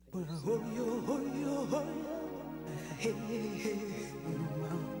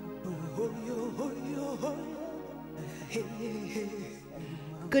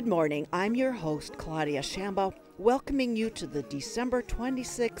Good morning. I'm your host, Claudia Shambaugh, welcoming you to the December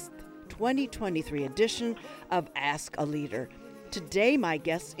 26th, 2023 edition of Ask a Leader. Today, my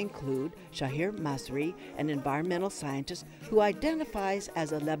guests include Shahir Masri, an environmental scientist who identifies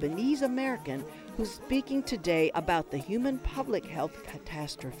as a Lebanese American, who's speaking today about the human public health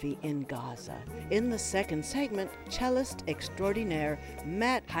catastrophe in Gaza. In the second segment, cellist extraordinaire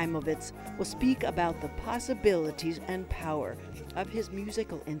Matt Haimovitz will speak about the possibilities and power of his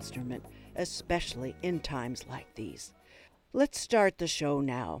musical instrument, especially in times like these. Let's start the show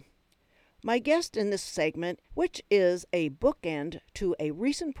now. My guest in this segment, which is a bookend to a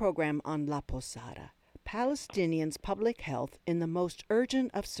recent program on La Posada, Palestinians' public health in the most urgent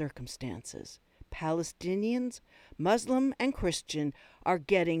of circumstances. Palestinians, Muslim and Christian, are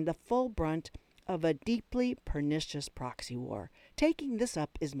getting the full brunt of a deeply pernicious proxy war. Taking this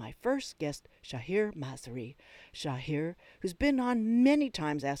up is my first guest, Shahir Masri. Shahir, who's been on many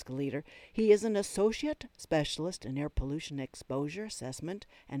times Ask a Leader, he is an associate specialist in air pollution exposure assessment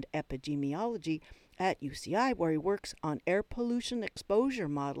and epidemiology at UCI, where he works on air pollution exposure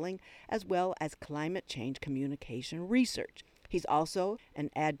modeling as well as climate change communication research. He's also an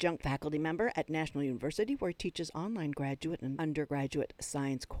adjunct faculty member at National University, where he teaches online graduate and undergraduate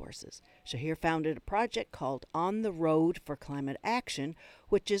science courses. Shahir founded a project called On the Road for Climate Action,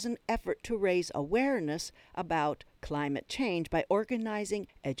 which is an effort to raise awareness about climate change by organizing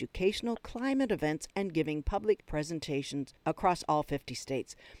educational climate events and giving public presentations across all 50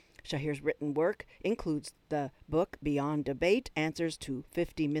 states. Shahir's written work includes the book Beyond Debate, Answers to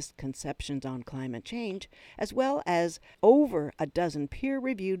 50 Misconceptions on Climate Change, as well as over a dozen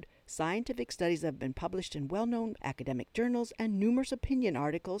peer-reviewed scientific studies that have been published in well-known academic journals and numerous opinion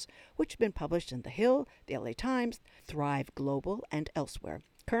articles, which have been published in The Hill, the LA Times, Thrive Global, and elsewhere.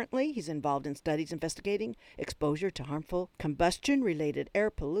 Currently, he's involved in studies investigating exposure to harmful combustion-related air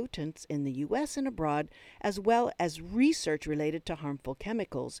pollutants in the U.S. and abroad, as well as research related to harmful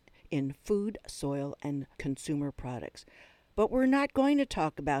chemicals in food, soil, and consumer products. But we're not going to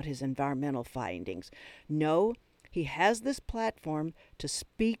talk about his environmental findings. No, he has this platform to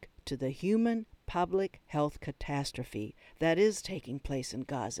speak to the human public health catastrophe that is taking place in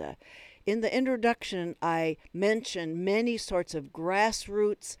Gaza. In the introduction, I mentioned many sorts of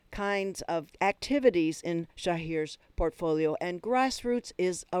grassroots kinds of activities in Shahir's portfolio, and grassroots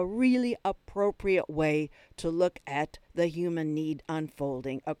is a really appropriate way to look at the human need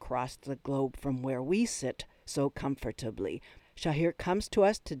unfolding across the globe from where we sit so comfortably. Shahir comes to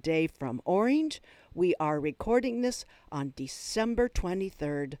us today from Orange. We are recording this on December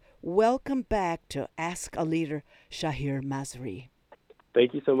 23rd. Welcome back to Ask a Leader, Shahir Masri.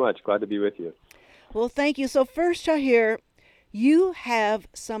 Thank you so much. Glad to be with you. Well, thank you. So first, Shahir, you have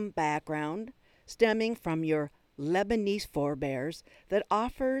some background stemming from your Lebanese forebears that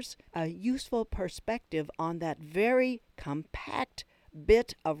offers a useful perspective on that very compact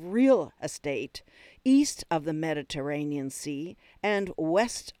bit of real estate east of the Mediterranean Sea and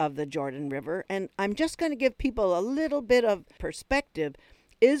west of the Jordan River. And I'm just going to give people a little bit of perspective.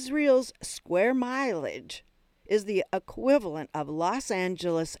 Israel's square mileage is the equivalent of Los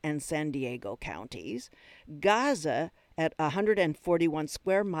Angeles and San Diego counties. Gaza, at 141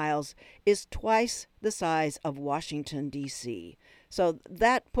 square miles, is twice the size of Washington, D.C. So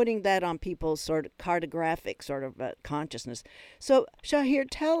that, putting that on people's sort of cartographic sort of consciousness. So, Shahir,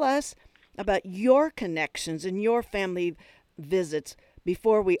 tell us about your connections and your family visits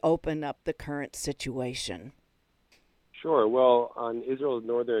before we open up the current situation. Sure. Well, on Israel's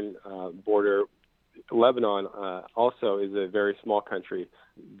northern border, Lebanon also is a very small country.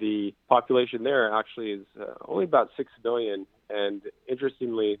 The population there actually is only about 6 million, and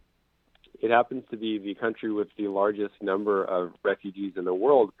interestingly, it happens to be the country with the largest number of refugees in the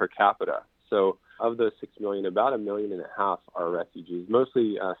world per capita. So of those 6 million, about 1.5 million are refugees,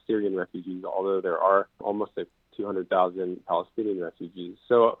 mostly Syrian refugees, although there are almost 200,000 Palestinian refugees.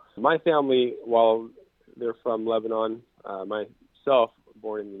 So my family, while they're from Lebanon, myself,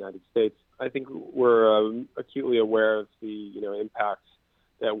 born in the United States, I think we're acutely aware of the impacts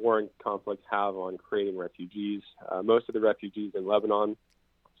that war and conflict have on creating refugees. Most of the refugees in Lebanon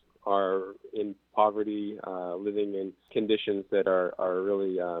are in poverty, living in conditions that are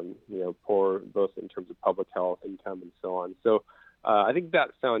really poor, both in terms of public health, income, and so on. So I think that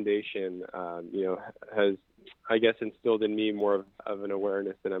foundation has, I guess, instilled in me more of an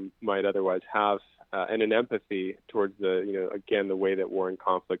awareness than I might otherwise have, and an empathy towards the way that war and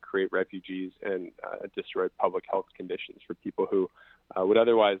conflict create refugees and destroy public health conditions for people who would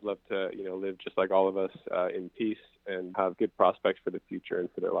otherwise love to, live just like all of us in peace and have good prospects for the future and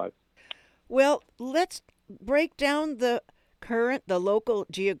for their lives. Well, let's break down the local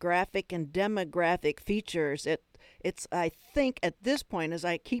geographic and demographic features. It's, I think, at this point, as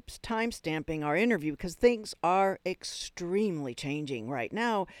I keep timestamping our interview, because things are extremely changing right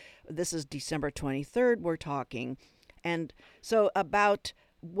now. This is December 23rd, we're talking. And so about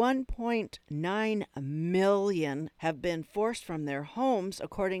 1.9 million have been forced from their homes,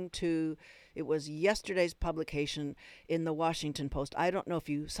 according to, it was yesterday's publication in the Washington Post. I don't know if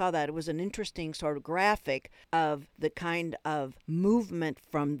you saw that. It was an interesting sort of graphic of the kind of movement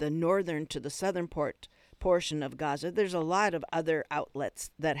from the northern to the southern portion of Gaza. There's a lot of other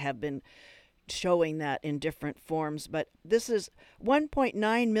outlets that have been showing that in different forms, but this is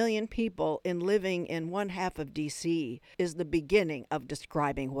 1.9 million people living in one half of D.C. is the beginning of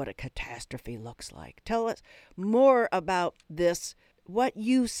describing what a catastrophe looks like. Tell us more about this, what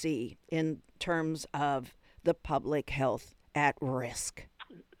you see in terms of the public health at risk.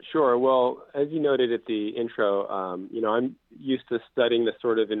 Sure. Well, as you noted at the intro, I'm used to studying the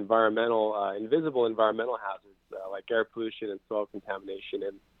sort of invisible environmental hazards like air pollution and soil contamination,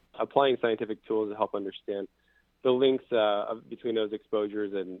 and applying scientific tools to help understand the links between those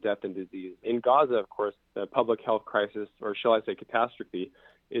exposures and death and disease. In Gaza, of course, the public health crisis, or shall I say catastrophe,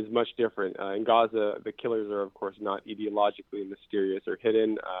 is much different. In Gaza, the killers are, of course, not ideologically mysterious or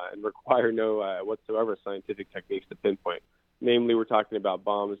hidden and require no whatsoever scientific techniques to pinpoint. Namely, we're talking about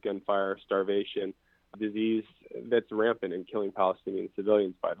bombs, gunfire, starvation, disease that's rampant and killing Palestinian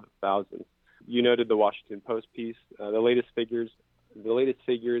civilians by the thousands. You noted the Washington Post piece. The latest figures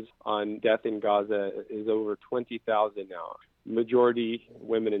on death in Gaza is over 20,000 now. Majority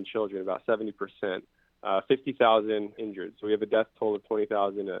women and children, about 70%. 50,000 injured. So we have a death toll of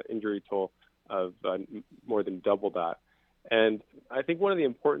 20,000, an injury toll of more than double that. And I think one of the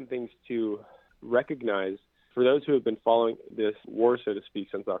important things to recognize for those who have been following this war, so to speak,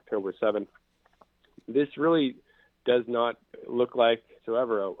 since October 7th, this really does not look like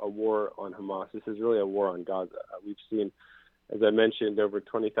whatsoever a war on Hamas. This is really a war on Gaza. We've seen, as I mentioned, over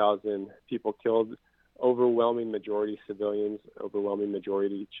 20,000 people killed, overwhelming majority civilians, overwhelming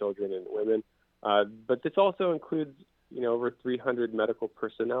majority children and women. But this also includes, over 300 medical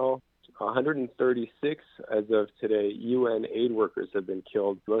personnel. 136, as of today, UN aid workers have been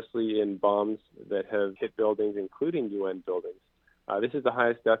killed, mostly in bombs that have hit buildings, including UN buildings. This is the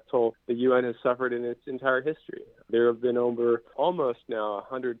highest death toll the UN has suffered in its entire history. There have been over almost now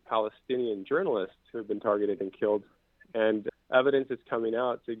 100 Palestinian journalists who have been targeted and killed. And evidence that's coming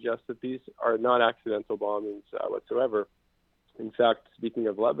out suggests that these are not accidental bombings whatsoever. In fact, speaking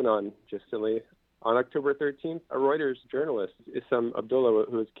of Lebanon, just recently, on October 13th, a Reuters journalist, Issam Abdullah,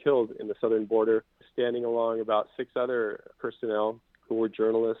 who was killed in the southern border, standing along about 6 other personnel who were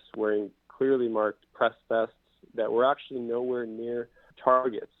journalists wearing clearly marked press vests that were actually nowhere near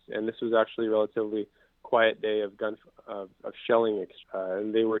targets. And this was actually a relatively quiet day of shelling,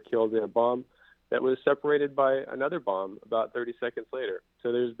 and they were killed in a bomb that was separated by another bomb about 30 seconds later.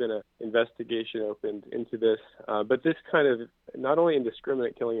 So there's been an investigation opened into this. But this kind of not only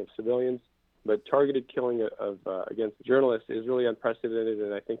indiscriminate killing of civilians, but targeted killing of against journalists is really unprecedented,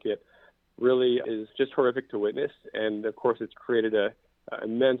 and I think it really is just horrific to witness. And, of course, it's created an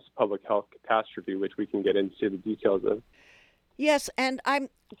immense public health catastrophe, which we can get into the details of. Yes, and I'm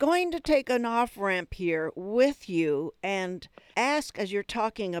going to take an off-ramp here with you and ask, as you're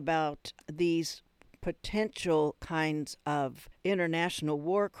talking about these potential kinds of international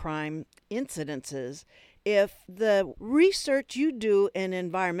war crime incidences, if the research you do in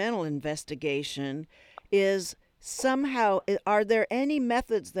environmental investigation is somehow, are there any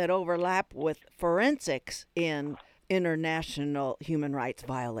methods that overlap with forensics in international human rights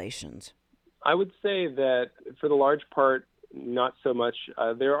violations? I would say that for the large part, not so much.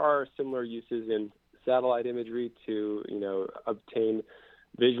 There are similar uses in satellite imagery to, obtain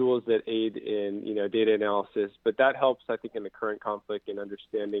visuals that aid in, data analysis. But that helps, I think, in the current conflict in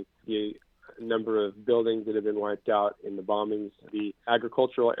understanding the number of buildings that have been wiped out in the bombings, the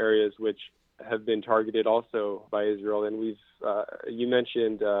agricultural areas which have been targeted also by Israel. And you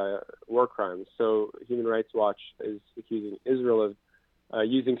mentioned war crimes. So Human Rights Watch is accusing Israel of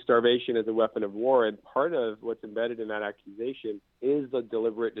using starvation as a weapon of war. And part of what's embedded in that accusation is the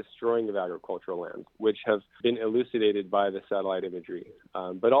deliberate destroying of agricultural lands, which have been elucidated by the satellite imagery.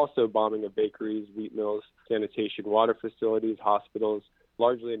 But also bombing of bakeries, wheat mills, sanitation, water facilities, hospitals,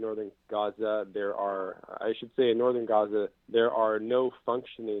 largely in northern Gaza. In northern Gaza, there are no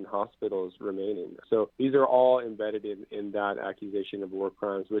functioning hospitals remaining. So these are all embedded in that accusation of war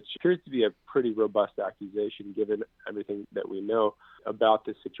crimes, which appears to be a pretty robust accusation given everything that we know about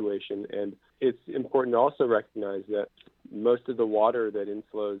this situation. And it's important to also recognize that most of the water that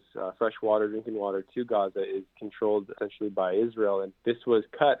inflows, fresh water, drinking water to Gaza is controlled essentially by Israel. And this was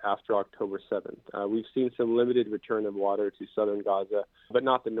cut after October 7th. We've seen some limited return of water to southern Gaza, but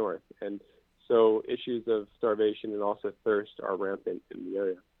not the north. And so issues of starvation and also thirst are rampant in the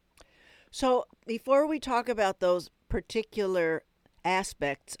area. So before we talk about those particular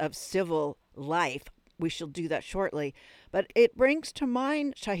aspects of civil life, we shall do that shortly. But it brings to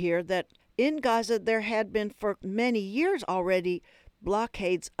mind, Shahir, that in Gaza there had been for many years already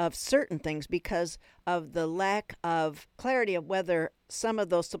blockades of certain things because of the lack of clarity of whether some of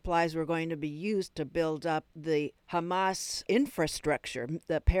those supplies were going to be used to build up the Hamas infrastructure,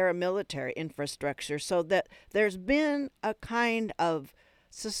 the paramilitary infrastructure, so that there's been a kind of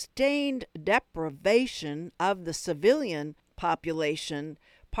sustained deprivation of the civilian population,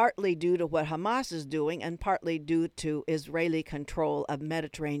 partly due to what Hamas is doing and partly due to Israeli control of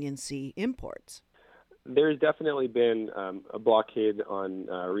Mediterranean Sea imports. There's definitely been a blockade on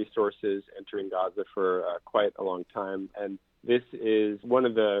resources entering Gaza for quite a long time. And this is one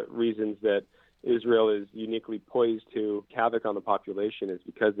of the reasons that Israel is uniquely poised to havoc on the population is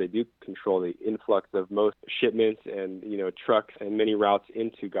because they do control the influx of most shipments and, trucks and many routes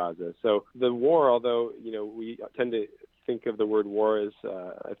into Gaza. So the war, although, we tend to think of the word war as,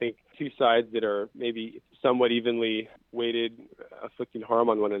 I think, two sides that are maybe somewhat evenly weighted, afflicting harm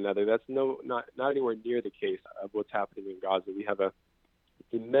on one another. That's not anywhere near the case of what's happening in Gaza. We have a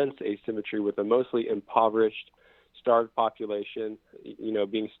immense asymmetry with a mostly impoverished, starved population,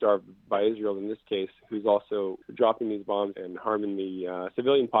 being starved by Israel in this case, who's also dropping these bombs and harming the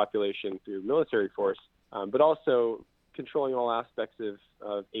civilian population through military force, but also controlling all aspects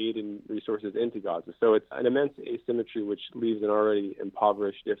of aid and resources into Gaza. So it's an immense asymmetry which leaves an already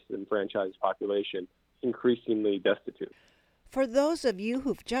impoverished, disenfranchised population increasingly destitute. For those of you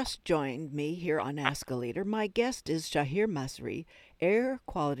who've just joined me here on Ask a Leader, my guest is Shahir Masri, air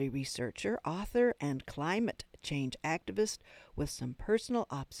quality researcher, author, and climate change activist with some personal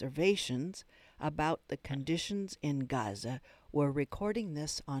observations about the conditions in Gaza. We're recording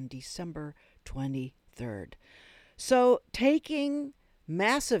this on December 23rd. So taking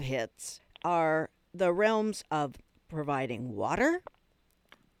massive hits are the realms of providing water,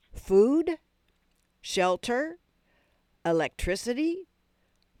 food, shelter, electricity,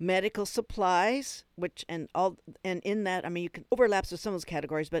 medical supplies, and in that, you can overlaps with some of those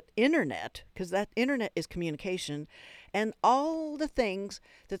categories, but internet, because that internet is communication, and all the things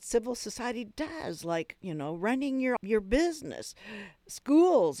that civil society does, like, running your business,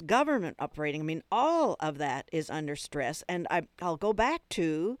 schools, government operating. All of that is under stress. And I'll go back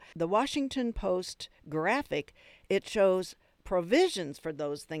to the Washington Post graphic. It shows provisions for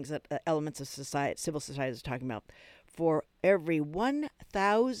those things that elements of civil society is talking about. For every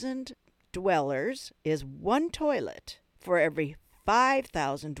 1,000 dwellers is one toilet. For every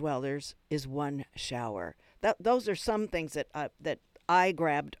 5,000 dwellers is one shower. Those are some things that I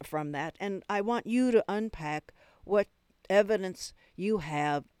grabbed from that, and I want you to unpack what evidence you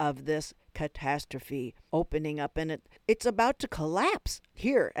have of this catastrophe opening up, and it's about to collapse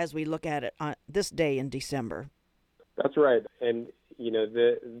here as we look at it on this day in December. That's right, and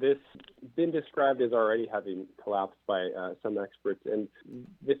this been described as already having collapsed by some experts, and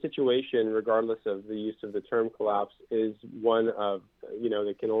the situation, regardless of the use of the term collapse, is one of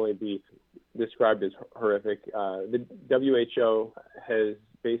that can only be described as horrific. The WHO has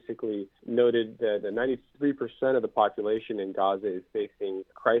basically noted that 93% of the population in Gaza is facing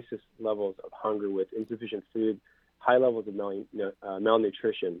crisis levels of hunger with insufficient food, high levels of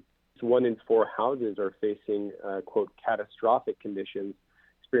malnutrition. 1 in 4 houses are facing, quote, catastrophic conditions,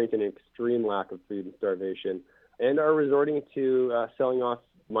 experiencing an extreme lack of food and starvation, and are resorting to selling off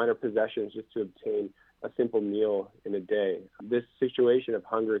minor possessions just to obtain a simple meal in a day. This situation of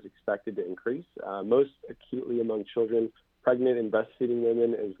hunger is expected to increase, most acutely among children, pregnant and breastfeeding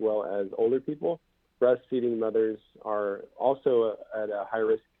women, as well as older people. Breastfeeding mothers are also at a high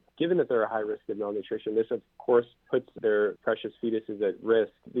risk. Given that they're at high risk of malnutrition, this, of course, puts their precious fetuses at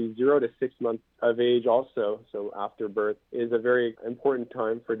risk. The 0 to 6 months of age also, so after birth, is a very important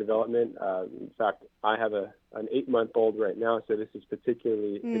time for development. In fact, I have an 8-month-old right now, so this is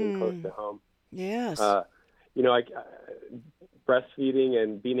particularly hitting close to home. Yes. Breastfeeding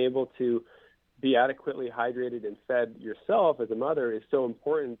and being able to be adequately hydrated and fed yourself as a mother is so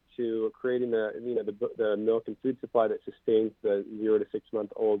important to creating the milk and food supply that sustains the 0 to 6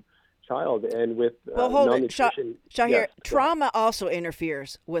 month old child. And with malnutrition, Shahir, yes, trauma also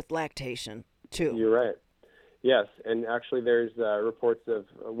interferes with lactation too. You're right. Yes, and actually there's reports of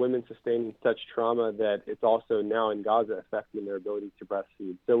women sustaining such trauma that it's also now in Gaza affecting their ability to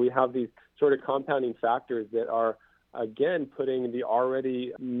breastfeed. So we have these sort of compounding factors that are, again, putting the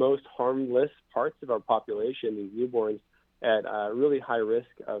already most harmless parts of our population, these newborns, at really high risk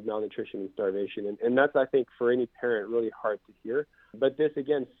of malnutrition and starvation. And that's, I think, for any parent, really hard to hear. But this,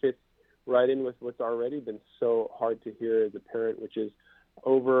 again, fits right in with what's already been so hard to hear as a parent, which is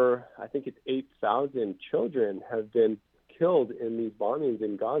over, I think it's 8,000 children have been killed in these bombings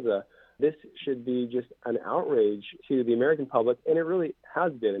in Gaza. This should be just an outrage to the American public, and it really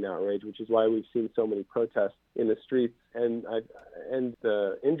has been an outrage, which is why we've seen so many protests in the streets. And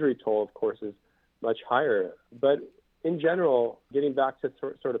the injury toll, of course, is much higher. But in general, getting back to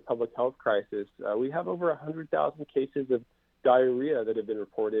sort of public health crisis, we have over 100,000 cases of diarrhea that have been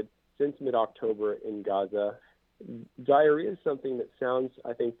reported since mid-October in Gaza. Diarrhea is something that sounds,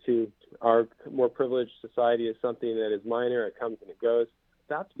 I think, to our more privileged society as something that is minor, it comes and it goes.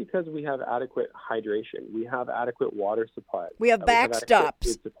 That's because we have adequate hydration. We have adequate water supplies. We have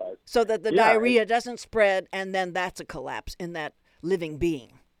backstops so that the diarrhea doesn't spread, and then that's a collapse in that living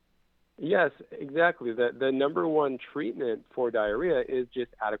being. Yes, exactly. The number one treatment for diarrhea is just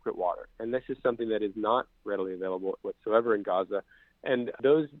adequate water. And this is something that is not readily available whatsoever in Gaza. And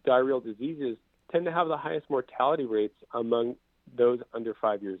those diarrheal diseases tend to have the highest mortality rates among those under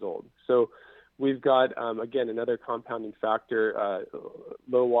 5 years old. So we've got, again, another compounding factor,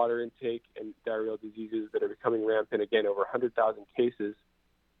 low water intake and diarrheal diseases that are becoming rampant, again, over 100,000 cases.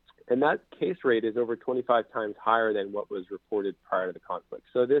 And that case rate is over 25 times higher than what was reported prior to the conflict.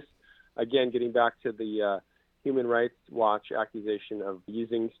 So this, again, getting back to the Human Rights Watch accusation of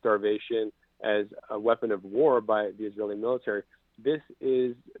using starvation as a weapon of war by the Israeli military, this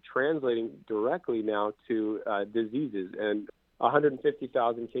is translating directly now to diseases, and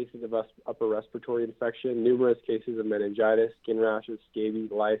 150,000 cases of upper respiratory infection, numerous cases of meningitis, skin rashes,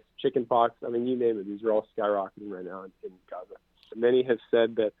 scabies, lice, chickenpox. I mean, you name it. These are all skyrocketing right now in Gaza. Many have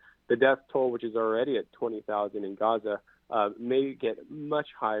said that the death toll, which is already at 20,000 in Gaza, may get much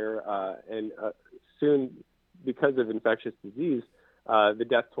higher, and soon, because of infectious disease, the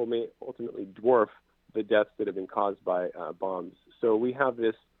death toll may ultimately dwarf the deaths that have been caused by bombs. So we have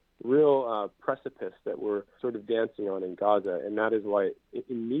this real precipice that we're sort of dancing on in Gaza, and that is why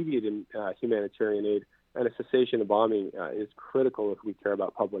immediate humanitarian aid and a cessation of bombing is critical if we care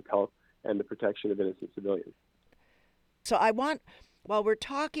about public health and the protection of innocent civilians. So I want, while we're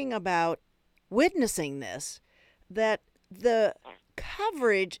talking about witnessing this, that the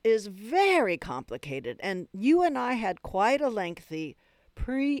coverage is very complicated, and you and I had quite a lengthy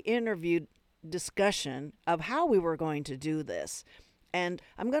pre-interview discussion of how we were going to do this. And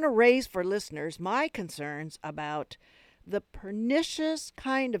I'm going to raise for listeners my concerns about the pernicious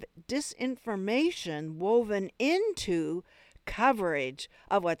kind of disinformation woven into coverage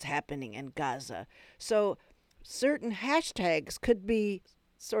of what's happening in Gaza. So certain hashtags could be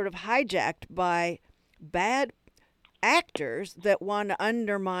sort of hijacked by bad actors that want to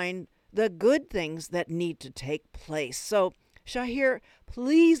undermine the good things that need to take place. So Shahir,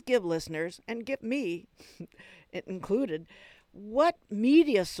 please give listeners, and give me included, what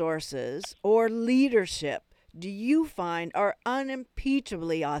media sources or leadership do you find are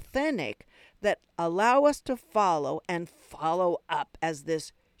unimpeachably authentic that allow us to follow and follow up as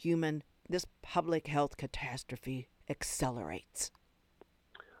this public health catastrophe accelerates?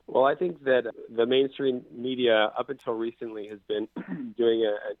 Well, I think that the mainstream media, up until recently, has been doing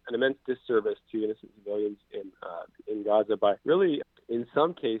an immense disservice to innocent civilians in Gaza by really, in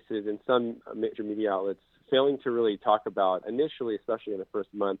some cases, in some major media outlets, failing to really talk about, initially, especially in the first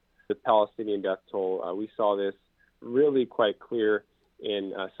month, the Palestinian death toll. We saw this really quite clear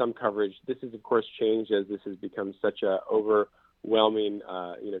in some coverage. This has, of course, changed as this has become such an overwhelming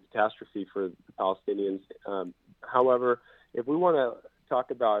catastrophe for the Palestinians. However, if we want to talk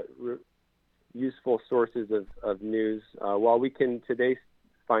about useful sources of news, while we can today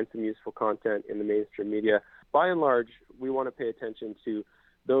find some useful content in the mainstream media, by and large, we want to pay attention to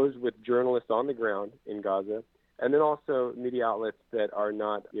those with journalists on the ground in Gaza, and then also media outlets that are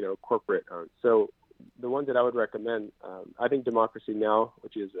not, corporate owned. So the ones that I would recommend, I think Democracy Now!,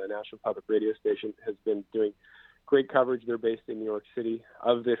 which is a national public radio station, has been doing great coverage. They're based in New York City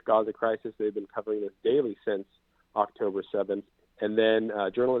of this Gaza crisis. They've been covering this daily since October 7th. And then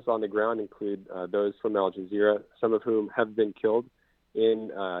journalists on the ground include those from Al Jazeera, some of whom have been killed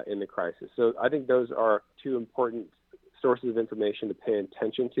in the crisis. So I think those are two important sources of information to pay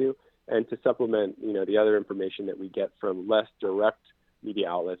attention to, and to supplement, the other information that we get from less direct media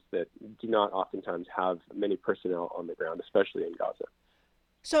outlets that do not oftentimes have many personnel on the ground, especially in Gaza.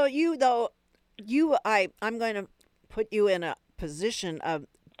 So I'm going to put you in a position of,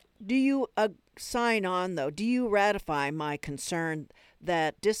 do you sign on, though? Do you ratify my concern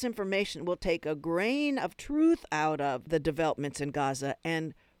that disinformation will take a grain of truth out of the developments in Gaza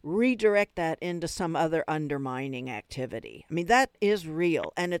and redirect that into some other undermining activity? I mean, that is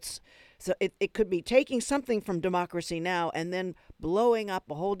real, and it could be taking something from Democracy Now! And then blowing up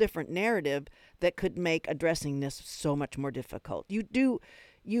a whole different narrative that could make addressing this so much more difficult.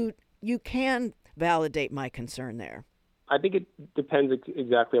 You can validate my concern there. I think it depends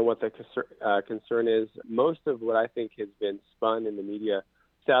exactly on what the concern is. Most of what I think has been spun in the media,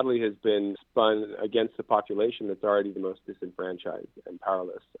 sadly, has been spun against the population that's already the most disenfranchised and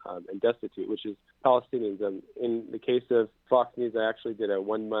powerless and destitute, which is Palestinians. In the case of Fox News, I actually did a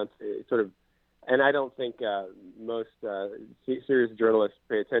 1 month and I don't think most serious journalists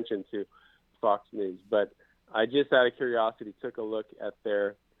pay attention to Fox News, but I just out of curiosity took a look at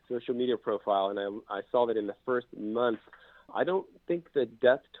their social media profile, and I saw that in the first month, I don't think the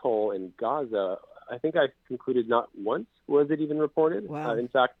death toll in Gaza, I think I concluded not once was it even reported. Wow. In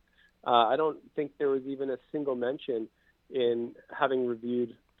fact, I don't think there was even a single mention, in having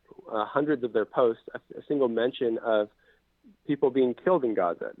reviewed hundreds of their posts, a single mention of people being killed in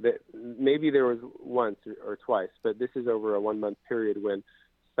Gaza. Maybe there was once or twice, but this is over a 1 month period when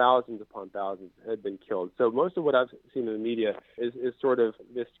thousands upon thousands had been killed. So most of what I've seen in the media is sort of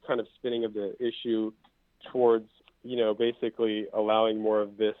this kind of spinning of the issue towards, basically allowing more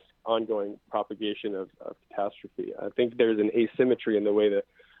of this ongoing propagation of catastrophe. I think there's an asymmetry in the way that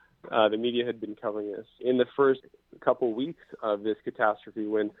the media had been covering this. In the first couple weeks of this catastrophe,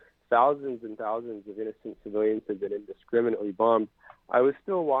 when thousands and thousands of innocent civilians had been indiscriminately bombed, I was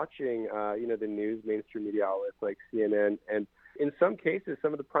still watching, the news, mainstream media outlets like CNN, and in some cases,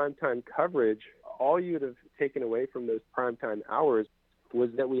 some of the primetime coverage, all you would have taken away from those primetime hours was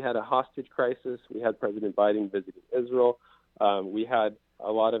that we had a hostage crisis. We had President Biden visiting Israel. We had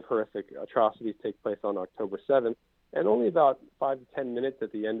a lot of horrific atrocities take place on October 7th. And only about 5 to 10 minutes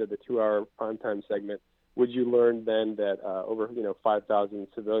at the end of the 2-hour primetime segment would you learn then that over 5,000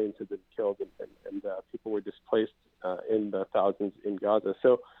 civilians had been killed and people were displaced in the thousands in Gaza.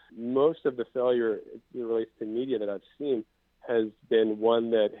 So most of the failure relates to media that I've seen has been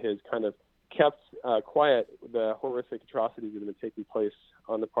one that has kind of kept quiet the horrific atrocities that have been taking place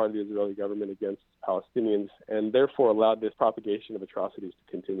on the part of the Israeli government against Palestinians, and therefore allowed this propagation of atrocities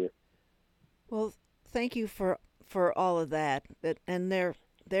to continue. Well, thank you for all of that. And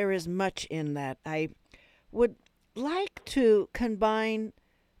there is much in that. I would like to combine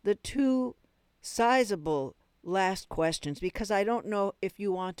the two sizable last questions, because I don't know if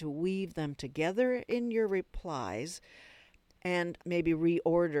you want to weave them together in your replies and maybe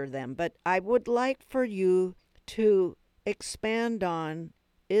reorder them. But I would like for you to expand on,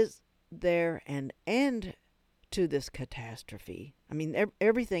 is there an end to this catastrophe? I mean,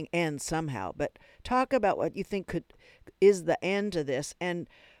 everything ends somehow, but talk about what you think is the end to this, and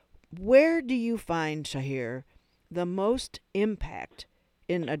where do you find, Shahir, the most impact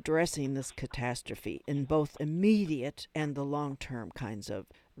in addressing this catastrophe in both immediate and the long-term kinds of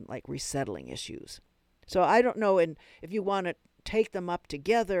like resettling issues? So I don't know if you want to take them up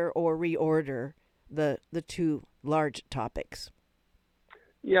together or reorder the two large topics.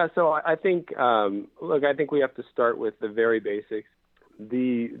 Yeah, so I think, I think we have to start with the very basics.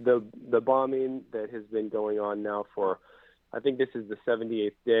 The bombing that has been going on now for, I think this is the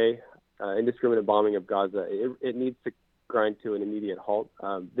 78th day, indiscriminate bombing of Gaza. It needs to grind to an immediate halt.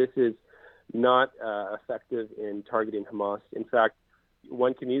 This is not effective in targeting Hamas. In fact,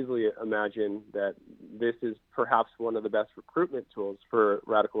 one can easily imagine that this is perhaps one of the best recruitment tools for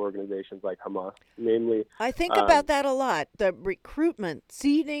radical organizations like Hamas, namely... I think about that a lot. The recruitment,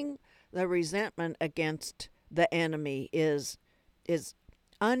 seeding the resentment against the enemy is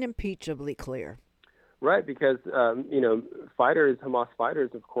unimpeachably clear. Right, because, Hamas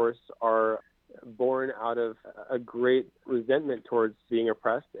fighters, of course, are born out of a great resentment towards being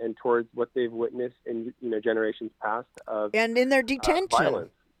oppressed and towards what they've witnessed in generations past of and in their detention,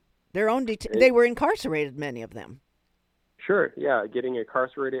 violence. Their own they were incarcerated, many of them. Sure, yeah, getting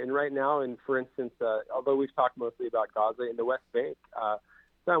incarcerated, and right now, and for instance, although we've talked mostly about Gaza, in the West Bank,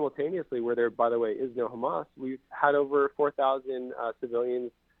 simultaneously, where there, by the way, is no Hamas, we've had over 4,000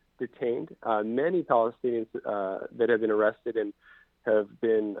 civilians detained. Many Palestinians that have been arrested and have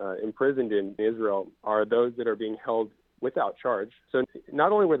been imprisoned in Israel are those that are being held without charge. So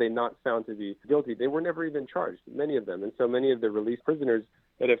not only were they not found to be guilty, they were never even charged, many of them. And so many of the released prisoners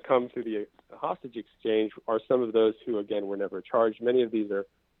that have come through the hostage exchange are some of those who, again, were never charged. Many of these are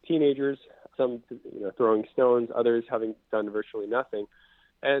teenagers, some throwing stones, others having done virtually nothing.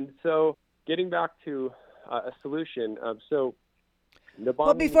 And so getting back to a solution,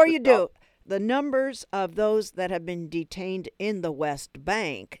 Well, before you do, the numbers of those that have been detained in the West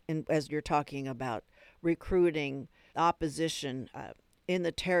Bank, and as you're talking about recruiting opposition in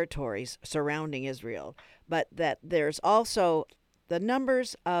the territories surrounding Israel, but that there's also the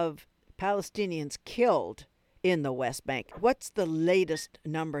numbers of Palestinians killed in the West Bank. What's the latest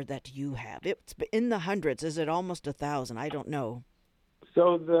number that you have? It's in the hundreds. Is it almost 1,000? I don't know.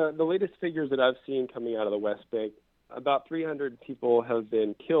 So the latest figures that I've seen coming out of the West Bank, about 300 people have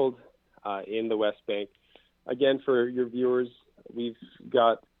been killed in the West Bank. Again, for your viewers, we've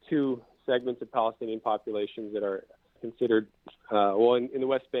got two segments of Palestinian populations that are considered, in the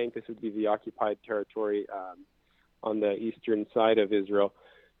West Bank, this would be the occupied territory on the eastern side of Israel.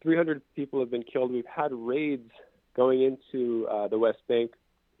 300 people have been killed. We've had raids going into the West Bank.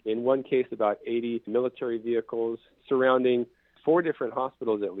 In one case, about 80 military vehicles surrounding 4 different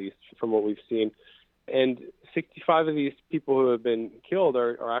hospitals, at least, from what we've seen. And 65 of these people who have been killed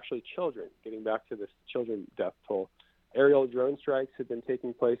are actually children, getting back to this children death toll. Aerial drone strikes have been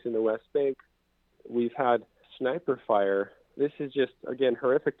taking place in the West Bank. We've had sniper fire. This is just, again,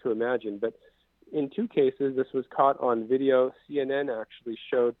 horrific to imagine. But in 2 cases, this was caught on video. CNN actually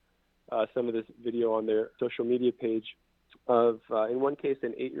showed some of this video on their social media page of, in one case,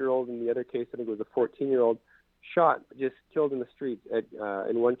 an 8-year-old. In the other case, I think it was a 14-year-old, shot, just killed in the streets.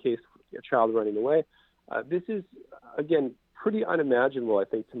 In one case, a child running away. This is, again, pretty unimaginable, I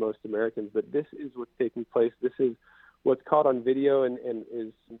think, to most Americans, but this is what's taking place. This is what's caught on video and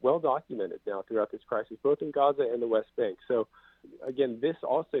is well documented now throughout this crisis, both in Gaza and the West Bank. So, again, this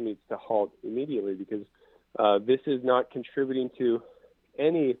also needs to halt immediately because this is not contributing to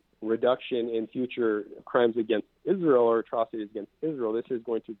any reduction in future crimes against Israel or atrocities against Israel. This is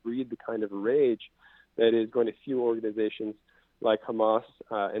going to breed the kind of rage that is going to fuel organizations like Hamas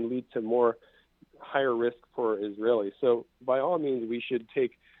and lead to more higher risk for Israelis. So by all means, we should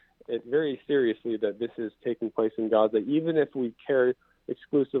take it very seriously that this is taking place in Gaza, even if we care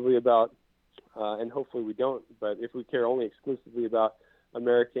exclusively about, and hopefully we don't, but if we care only exclusively about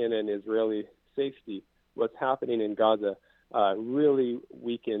American and Israeli safety, what's happening in Gaza really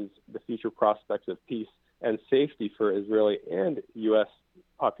weakens the future prospects of peace and safety for Israeli and U.S.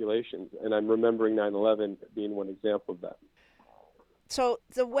 populations. And I'm remembering 9/11 being one example of that. So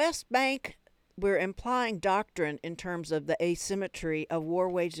the West Bank, we're implying doctrine in terms of the asymmetry of war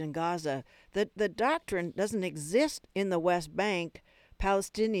waged in Gaza. The doctrine doesn't exist in the West Bank.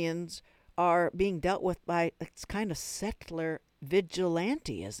 Palestinians are being dealt with by it's kind of settler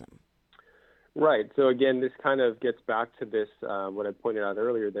vigilantism. Right. So again, this kind of gets back to this, what I pointed out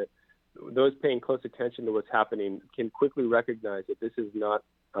earlier, that those paying close attention to what's happening can quickly recognize that this is not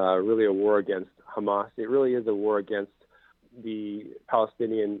really a war against Hamas. It really is a war against the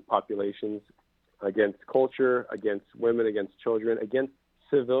Palestinian populations, against culture, against women, against children, against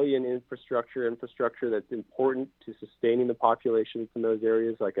civilian infrastructure that's important to sustaining the populations in those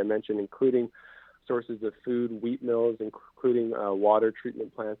areas, like I mentioned, including sources of food, wheat mills, including water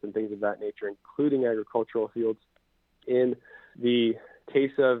treatment plants and things of that nature, including agricultural fields. In the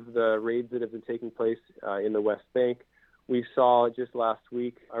case of the raids that have been taking place in the West Bank, we saw just last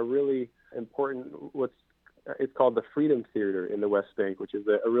week a really important, it's called the Freedom Theater in the West Bank, which is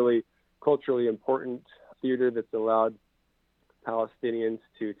a really culturally important theater that's allowed Palestinians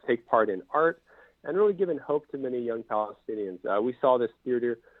to take part in art and really given hope to many young Palestinians. We saw this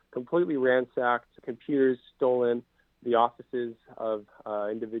theater completely ransacked, computers stolen, the offices of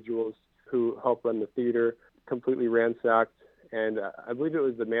individuals who help run the theater completely ransacked, and I believe it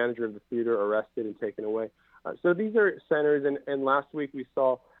was the manager of the theater arrested and taken away. So these are centers, and last week we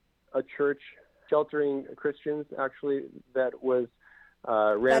saw a church sheltering Christians, actually, that was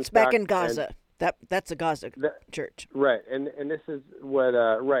ransacked. That's back in Gaza. That's a Gaza church. Right, and this is what,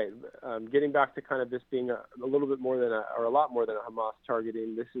 getting back to kind of this being a little bit more than a lot more than a Hamas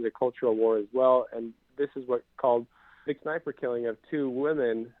targeting, this is a cultural war as well, and this is what called the sniper killing of 2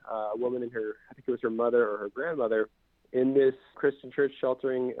 women, a woman and her, I think it was her mother or her grandmother, in this Christian church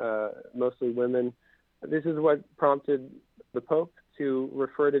sheltering mostly women. This is what prompted the Pope to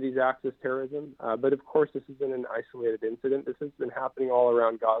refer to these acts as terrorism. But of course, this isn't an isolated incident. This has been happening all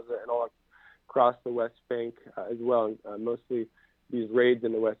around Gaza and all across the West Bank as well. Mostly these raids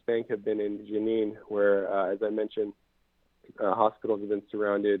in the West Bank have been in Jenin, where, as I mentioned, hospitals have been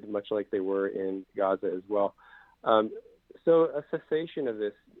surrounded, much like they were in Gaza as well. So a cessation of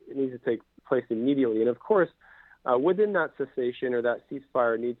this needs to take place immediately. And of course, within that cessation or that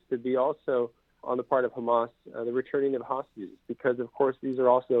ceasefire needs to be also on the part of Hamas, the returning of hostages, because of course these are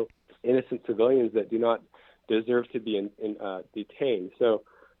also innocent civilians that do not deserve to be detained. So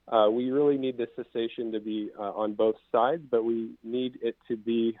we really need this cessation to be on both sides, but we need it to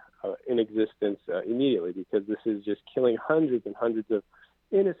be in existence immediately, because this is just killing hundreds and hundreds of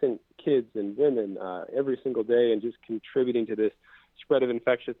innocent kids and women every single day, and just contributing to this spread of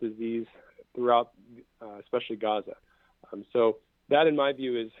infectious disease throughout, especially Gaza. So that, in my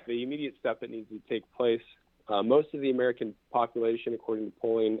view, is the immediate step that needs to take place. Most of the American population, according to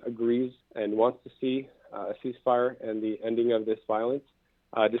polling, agrees and wants to see a ceasefire and the ending of this violence.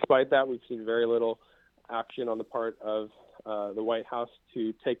 Despite that, we've seen very little action on the part of the White House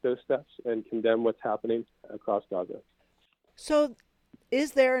to take those steps and condemn what's happening across Gaza. So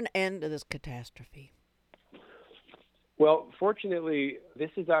is there an end to this catastrophe? Well, fortunately,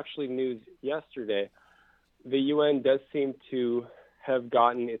 this is actually news yesterday. The UN does seem to have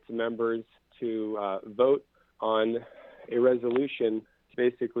gotten its members to vote on a resolution.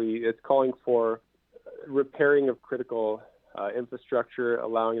 Basically, it's calling for repairing of critical infrastructure,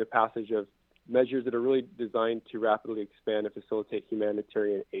 allowing the passage of measures that are really designed to rapidly expand and facilitate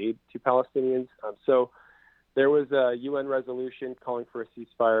humanitarian aid to Palestinians. So there was a UN resolution calling for a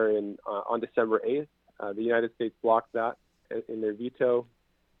ceasefire on December 8th. The United States blocked that in their veto.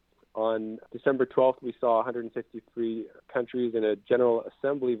 On December 12th, we saw 153 countries in a General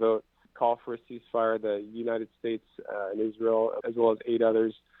Assembly vote call for a ceasefire. The United States and Israel, as well as 8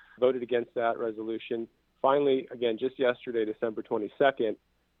 others, voted against that resolution. Finally, again, just yesterday, December 22nd,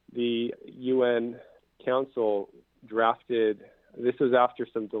 the UN Council drafted, this was after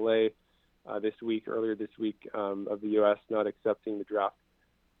some delay earlier this week, of the U.S. not accepting the draft,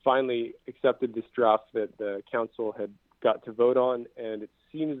 finally accepted this draft that the Council had got to vote on, and it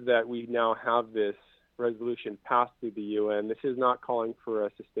seems that we now have this resolution passed through the UN. This is not calling for a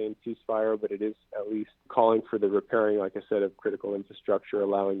sustained ceasefire, but it is at least calling for the repairing, like I said, of critical infrastructure,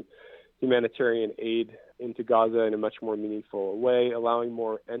 allowing humanitarian aid into Gaza in a much more meaningful way, allowing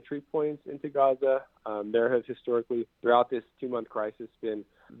more entry points into Gaza. There have historically, throughout this 2-month crisis, been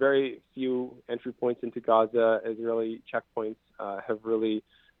very few entry points into Gaza. Israeli checkpoints have really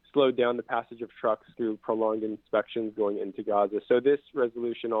slowed down the passage of trucks through prolonged inspections going into Gaza. So this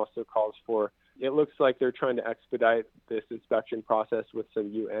resolution also calls for, it looks like they're trying to expedite this inspection process with some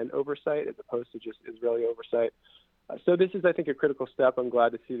UN oversight as opposed to just Israeli oversight. So this is, I think, a critical step. I'm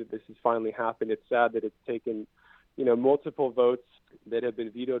glad to see that this has finally happened. It's sad that it's taken, multiple votes that have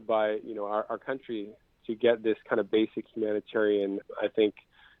been vetoed by, our country to get this kind of basic humanitarian, I think,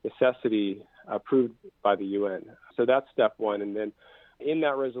 necessity approved by the UN. So that's step one. And then in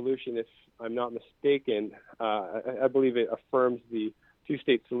that resolution, if I'm not mistaken, I believe it affirms the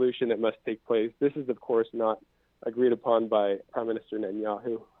 2-state solution that must take place. This is, of course, not agreed upon by Prime Minister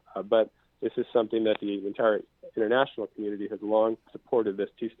Netanyahu, but this is something that the entire international community has long supported, this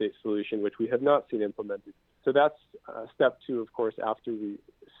 2-state solution, which we have not seen implemented. So that's step 2, of course, after we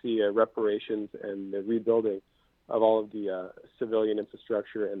see reparations and the rebuilding of all of the civilian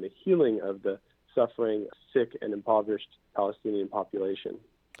infrastructure and the healing of the suffering, sick, and impoverished Palestinian population.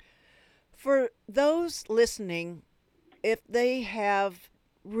 For those listening, if they have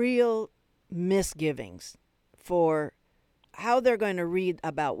real misgivings for how they're going to read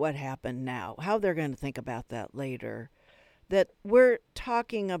about what happened now, how they're going to think about that later, that we're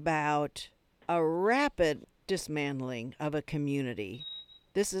talking about a rapid dismantling of a community.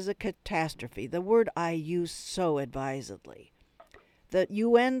 This is a catastrophe. The word I use so advisedly. The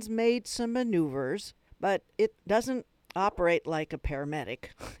UN's made some maneuvers, but it doesn't operate like a paramedic.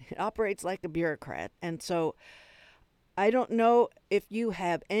 It operates like a bureaucrat. And so I don't know if you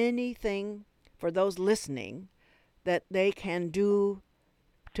have anything for those listening that they can do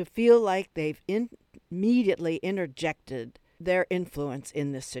to feel like they've immediately interjected their influence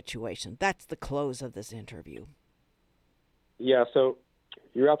in this situation. That's the close of this interview. Yeah, so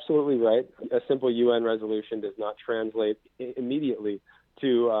you're absolutely right. A simple UN resolution does not translate immediately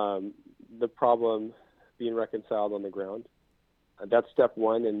to the problem being reconciled on the ground. That's step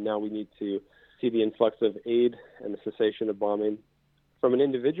 1, and now we need to see the influx of aid and the cessation of bombing. From an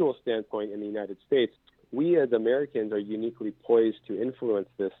individual standpoint in the United States, we as Americans are uniquely poised to influence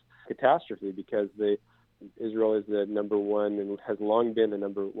this catastrophe because Israel is the number one and has long been the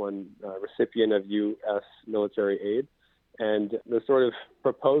number one recipient of U.S. military aid. And the sort of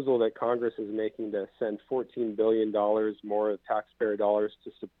proposal that Congress is making to send $14 billion more of taxpayer dollars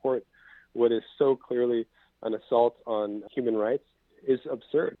to support what is so clearly an assault on human rights is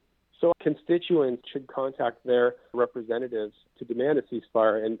absurd. So constituents should contact their representatives to demand a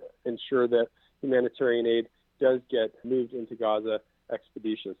ceasefire and ensure that humanitarian aid does get moved into Gaza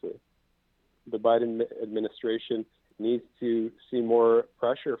expeditiously. The Biden administration needs to see more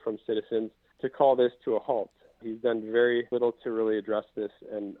pressure from citizens to call this to a halt. He's done very little to really address this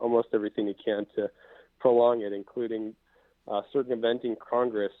and almost everything he can to prolong it, including circumventing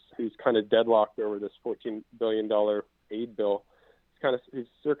Congress, who's kind of deadlocked over this $14 billion aid bill. He's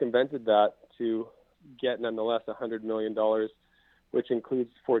circumvented that to get nonetheless $100 million, which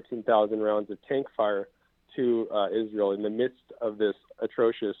includes 14,000 rounds of tank fire to Israel in the midst of this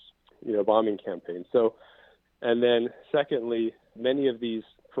atrocious, bombing campaign. So, and then secondly, many of these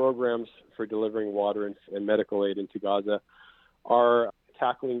programs for delivering water and medical aid into Gaza are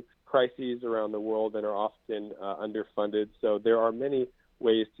tackling crises around the world and are often underfunded. So there are many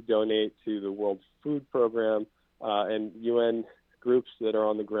ways to donate to the World Food Program and UN groups that are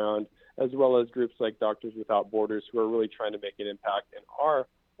on the ground, as well as groups like Doctors Without Borders, who are really trying to make an impact and are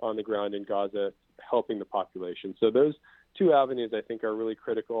on the ground in Gaza helping the population. So those two avenues, I think, are really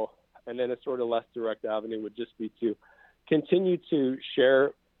critical. And then a sort of less direct avenue would just be to continue to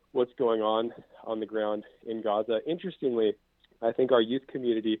share what's going on the ground in Gaza. Interestingly, I think our youth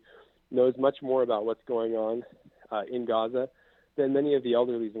community knows much more about what's going on in Gaza than many of the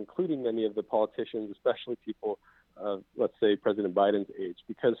elderly, including many of the politicians, especially people of, let's say, President Biden's age,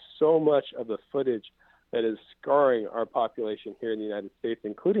 because so much of the footage that is scarring our population here in the United States,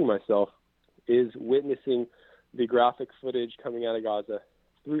 including myself, is witnessing the graphic footage coming out of Gaza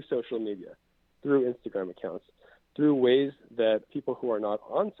through social media, through Instagram accounts, through ways that people who are not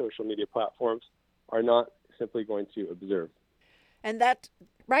on social media platforms are not simply going to observe. And that,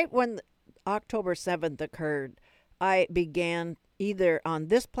 right when October 7th occurred, I began either on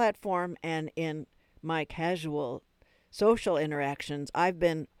this platform and in my casual social interactions, I've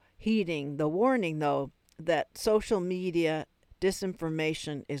been heeding the warning, though, that social media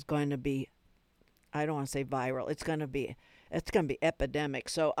disinformation is going to be, I don't want to say viral, it's going to be epidemic.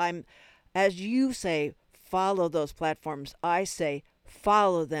 So I'm, as you say, follow those platforms, I say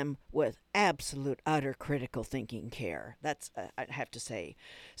follow them with absolute, utter critical thinking care. That's, I have to say.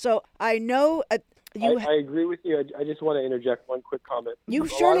 So I know I agree with you. I just want to interject one quick comment. You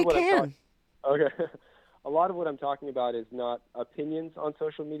surely can. Okay. A lot of what I'm talking about is not opinions on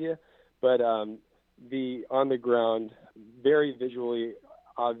social media, but the on-the-ground, very visually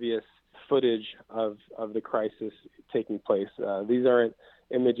obvious footage of the crisis taking place. These aren't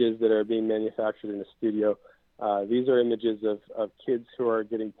images that are being manufactured in a studio. These are images of kids who are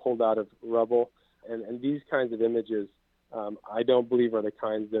getting pulled out of rubble. And these kinds of images, I don't believe are the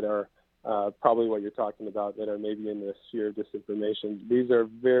kinds that are probably what you're talking about, that are maybe in the sphere of disinformation. These are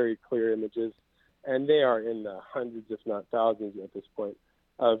very clear images, and they are in the hundreds, if not thousands at this point,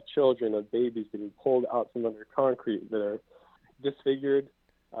 of children, of babies getting pulled out from under concrete that are disfigured.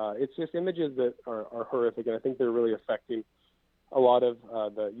 It's just images that are horrific, and I think they're really affecting a lot of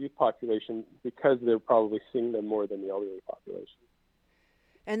the youth population because they're probably seeing them more than the elderly population.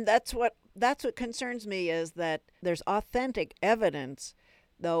 And that's what concerns me, is that there's authentic evidence,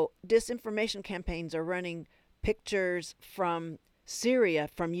 though disinformation campaigns are running pictures from Syria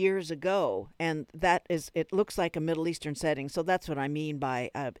from years ago, and it looks like a Middle Eastern setting. So that's what I mean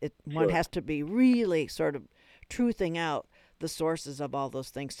by one has to be really sort of truthing out the sources of all those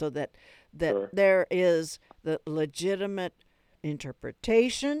things, so that there is the legitimate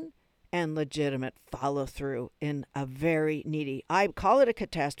interpretation and legitimate follow through in a very needy. I call it a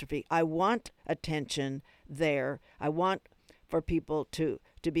catastrophe. I want attention there. I want for people to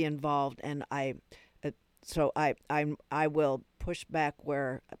be involved, and I will push back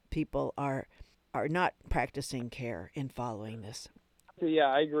where people are not practicing care in following this. So, yeah,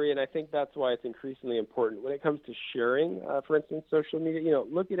 I agree, and I think that's why it's increasingly important when it comes to sharing. For instance, social media.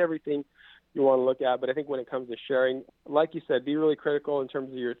 Look at everything you want to look at, but I think when it comes to sharing, like you said, be really critical in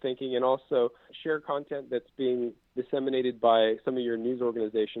terms of your thinking, and also share content that's being disseminated by some of your news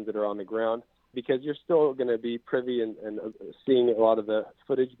organizations that are on the ground, because you're still going to be privy and seeing a lot of the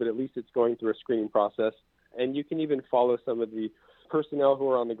footage, but at least it's going through a screening process. And you can even follow some of the personnel who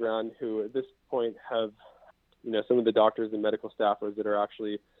are on the ground who at this point have, some of the doctors and medical staffers that are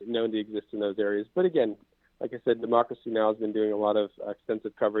actually known to exist in those areas. But again, like I said, Democracy Now! Has been doing a lot of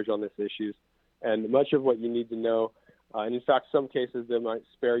extensive coverage on this issues, and much of what you need to know, and in fact, some cases that might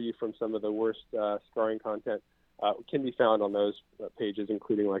spare you from some of the worst scarring content, can be found on those pages,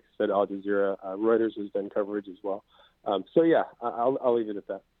 including, like I said, Al Jazeera. Reuters has done coverage as well. So yeah, I'll leave it at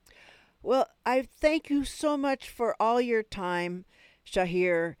that. Well, I thank you so much for all your time,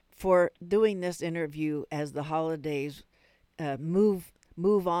 Shahir, for doing this interview as the holidays move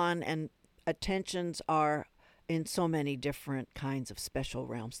move on, and attentions are in so many different kinds of special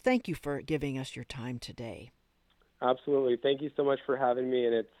realms. Thank you for giving us your time today. Absolutely. Thank you so much for having me.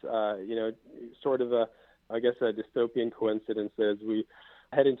 And it's, sort of a dystopian coincidence that as we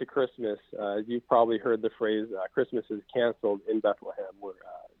head into Christmas, you've probably heard the phrase, Christmas is canceled in Bethlehem, where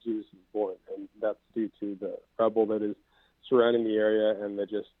Jesus was born. And that's due to the rubble that is surrounding the area and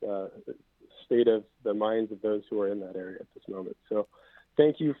the state of the minds of those who are in that area at this moment. So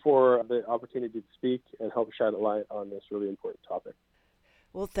thank you for the opportunity to speak and help shed a light on this really important topic.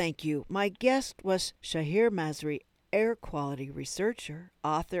 Well, thank you. My guest was Shahir Masri, air quality researcher,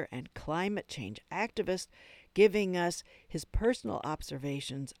 author, and climate change activist, giving us his personal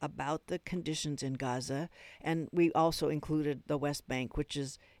observations about the conditions in Gaza. And we also included the West Bank, which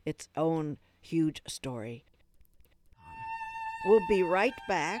is its own huge story. We'll be right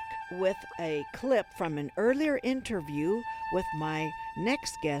back with a clip from an earlier interview with my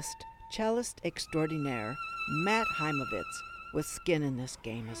next guest, cellist extraordinaire, Matt Haimovitz, with skin in this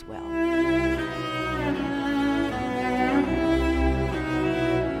game as well.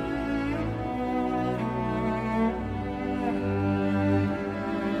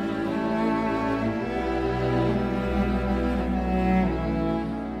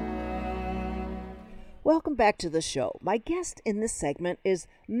 Welcome back to the show. My guest in this segment is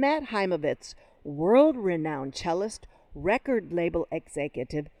Matt Haimovitz, world-renowned cellist, record label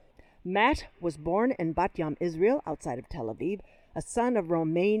executive. Matt was born in Bat Yam, Israel, outside of Tel Aviv, a son of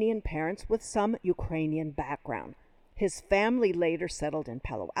Romanian parents with some Ukrainian background. His family later settled in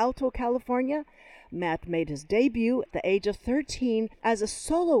Palo Alto, California. Matt made his debut at the age of 13 as a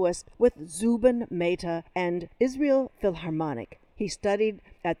soloist with Zubin Mehta and Israel Philharmonic. He studied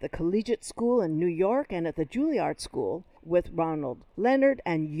at the Collegiate School in New York and at the Juilliard School with Ronald Leonard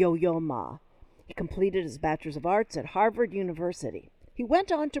and Yo-Yo Ma. He completed his Bachelor's of Arts at Harvard University. He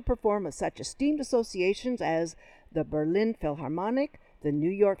went on to perform with such esteemed associations as the Berlin Philharmonic, the New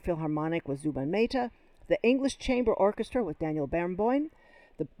York Philharmonic with Zubin Mehta, the English Chamber Orchestra with Daniel Barenboim,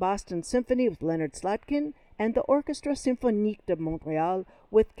 the Boston Symphony with Leonard Slatkin, and the Orchestra Symphonique de Montréal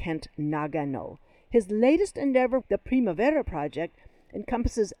with Kent Nagano. His latest endeavor, the Primavera Project,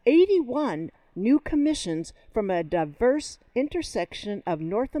 encompasses 81 new commissions from a diverse intersection of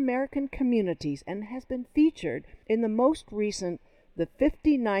North American communities and has been featured in the most recent, the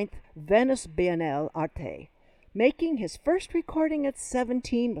 59th Venice Biennale Arte. Making his first recording at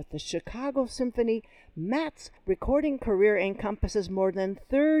 17 with the Chicago Symphony, Matt's recording career encompasses more than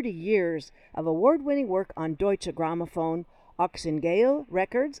 30 years of award-winning work on Deutsche Grammophon, Oxengale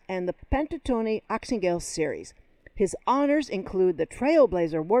Records, and the Pentatone Oxengale series. His honors include the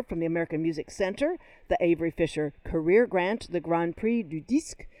Trailblazer Award from the American Music Center, the Avery Fisher Career Grant, the Grand Prix du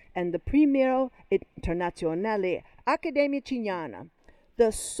Disque, and the Premio Internazionale Accademia Cignana.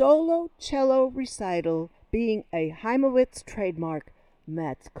 The solo cello recital being a Haimovitz trademark,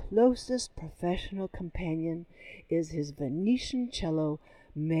 Matt's closest professional companion is his Venetian cello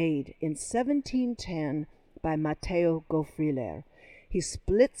made in 1710 by Matteo Goffriller. He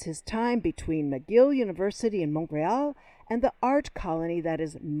splits his time between McGill University in Montreal and the art colony that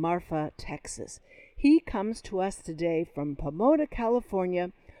is Marfa, Texas. He comes to us today from Pomona,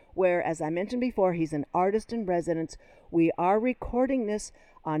 California, where, as I mentioned before, he's an artist in residence. We are recording this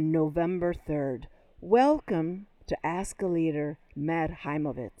on November 3rd. Welcome to Ask a Leader, Matt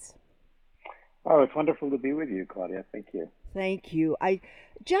Haimovitz. Oh, it's wonderful to be with you, Claudia. Thank you. Thank you. I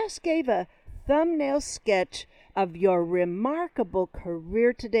just gave a thumbnail sketch of your remarkable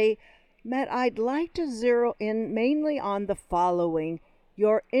career today. Matt, I'd like to zero in mainly on the following: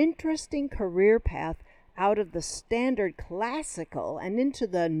 your interesting career path out of the standard classical and into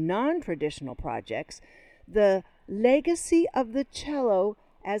the non-traditional projects, the legacy of the cello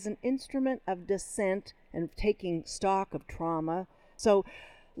as an instrument of dissent and taking stock of trauma. So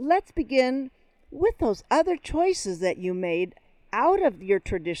let's begin with those other choices that you made out of your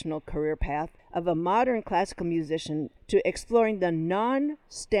traditional career path of a modern classical musician to exploring the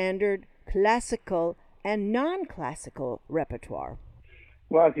non-standard classical and non-classical repertoire.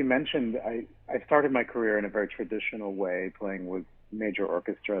 Well, as you mentioned, I started my career in a very traditional way, playing with major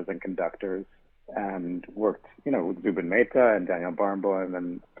orchestras and conductors, and worked, with Zubin Mehta and Daniel Barenboim,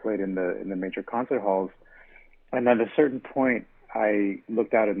 and played in the major concert halls. And at a certain point, I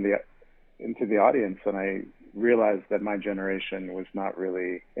looked out into the audience, and I realized that my generation was not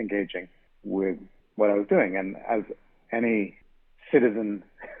really engaging with what I was doing. And as any citizen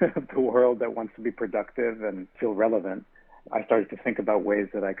of the world that wants to be productive and feel relevant, I started to think about ways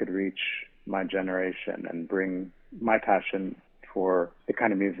that I could reach my generation and bring my passion for the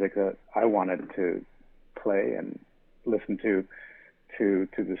kind of music that I wanted to play and listen to to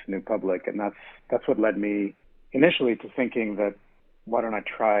this new public. And that's what led me initially to thinking that why don't I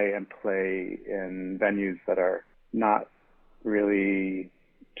try and play in venues that are not really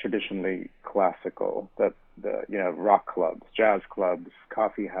traditionally classical, that rock clubs, jazz clubs,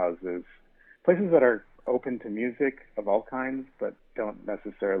 coffee houses, places that are open to music of all kinds, but don't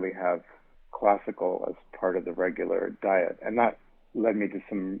necessarily have classical as part of the regular diet. And that led me to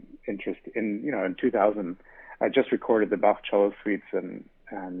some interest in 2000, I just recorded the Bach cello suites, and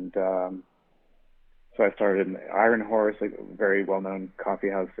so I started in Iron Horse, a very well-known coffee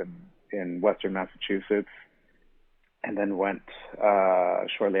house in Western Massachusetts, and then went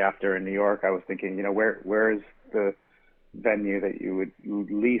shortly after in New York. I was thinking, where is the venue that you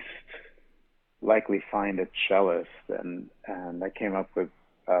would least likely find a cellist, and I came up with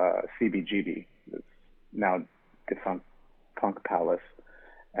CBGB, it's now defunct Punk Palace,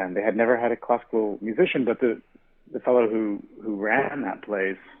 and they had never had a classical musician, but the fellow who ran that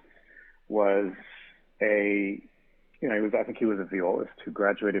place was I think he was a violist who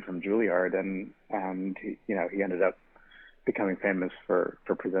graduated from Juilliard, and he ended up becoming famous for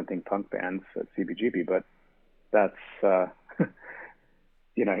presenting punk bands at CBGB, but that's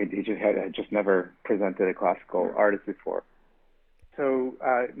he just never presented a classical artist before. So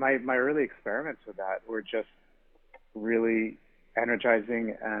my early experiments with that were just really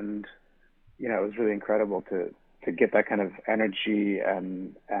energizing, and it was really incredible to get that kind of energy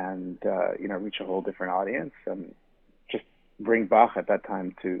and reach a whole different audience and just bring Bach at that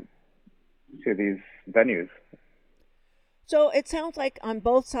time to these venues. So it sounds like on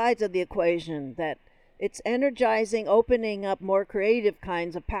both sides of the equation that it's energizing, opening up more creative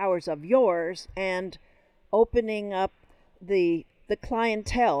kinds of powers of yours, and opening up the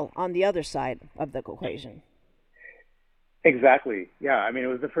clientele on the other side of the equation. Exactly. Yeah. I mean, it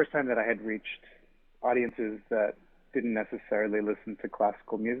was the first time that I had reached audiences that didn't necessarily listen to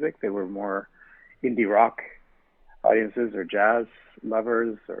classical music. They were more indie rock audiences or jazz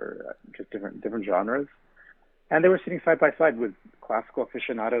lovers or just different genres. And they were sitting side by side with classical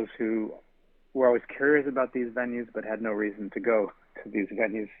aficionados who were always curious about these venues but had no reason to go to these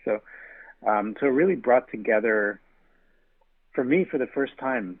venues. So it really brought together, for me, for the first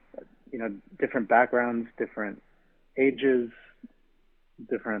time, different backgrounds, different ages,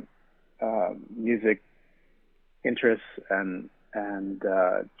 different music interests, and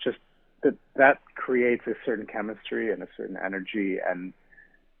just that creates a certain chemistry and a certain energy. And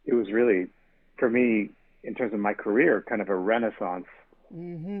it was really, for me, in terms of my career, kind of a renaissance,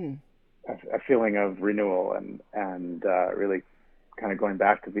 a feeling of renewal, and really kind of going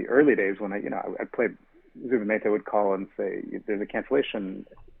back to the early days when I played. Zubin Mehta would call and say, "There's a cancellation.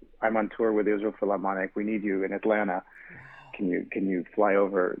 I'm on tour with the Israel Philharmonic. We need you in Atlanta. Can you fly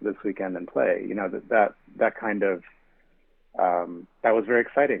over this weekend and play?" That kind of that was very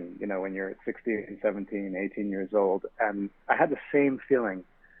exciting. When you're 16, 17, 18 years old, and I had the same feeling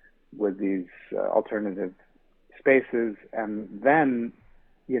with these alternative spaces. And then,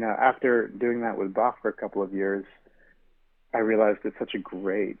 after doing that with Bach for a couple of years, I realized it's such a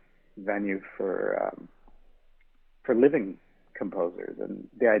great venue for living composers, and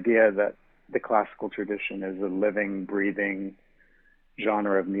the idea that the classical tradition is a living, breathing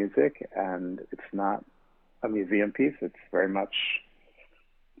genre of music, and it's not a museum piece. It's very much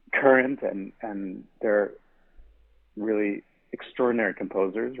current, and they're really extraordinary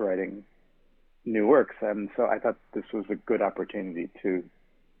composers writing new works. And so I thought this was a good opportunity to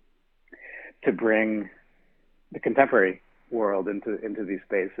bring the contemporary world into these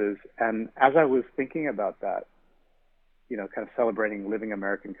spaces. And as I was thinking about that, kind of celebrating living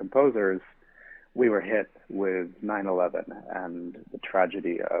American composers, we were hit with 9/11 and the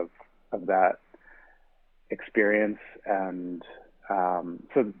tragedy of that experience. And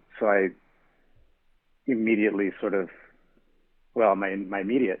so I immediately my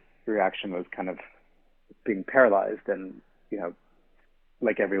immediate reaction was kind of being paralyzed, and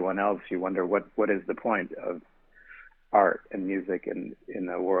like everyone else, you wonder what is the point of art and music in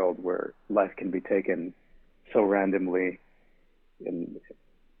a world where life can be taken so randomly in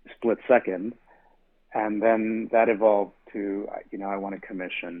a split second. And then that evolved to I want to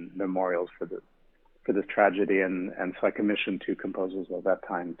commission memorials for this tragedy, and so I commissioned two composers at that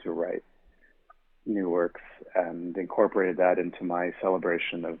time to write new works, and incorporated that into my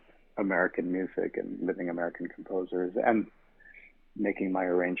celebration of American music and living American composers, and making my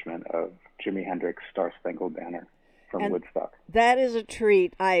arrangement of Jimi Hendrix' Star Spangled Banner from Woodstock. That is a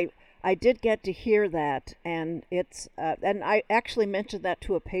treat. I did get to hear that, and it's and I actually mentioned that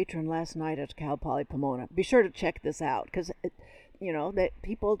to a patron last night at Cal Poly Pomona. Be sure to check this out, because that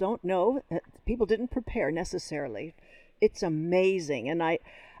people don't know, people didn't prepare necessarily it's amazing. And I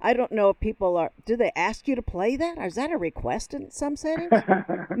don't know if people do they ask you to play that? Or is that a request in some settings?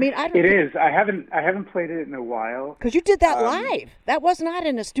 I mean, I don't. It is. I haven't played it in a while. Because you did that live. That was not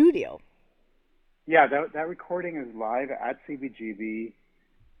in a studio. Yeah, that recording is live at CBGB,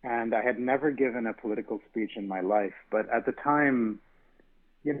 and I had never given a political speech in my life. But at the time,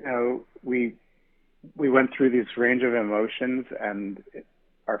 we went through this range of emotions, and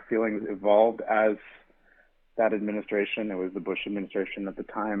our feelings evolved as that administration, it was the Bush administration at the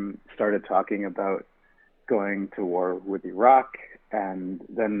time, started talking about going to war with Iraq. And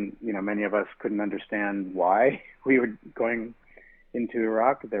then, many of us couldn't understand why we were going into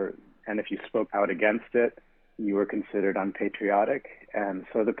Iraq. And if you spoke out against it, you were considered unpatriotic. And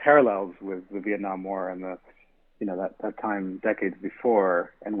so the parallels with the Vietnam War and that time decades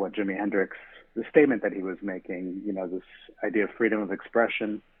before, and what Jimi Hendrix, the statement that he was making, this idea of freedom of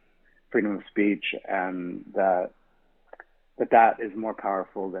expression, freedom of speech, and that is more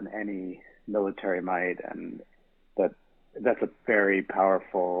powerful than any military might, and that's a very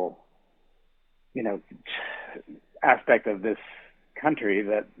powerful, aspect of this country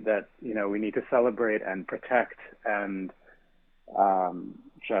that we need to celebrate and protect, and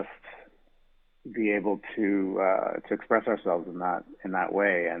just be able to express ourselves in that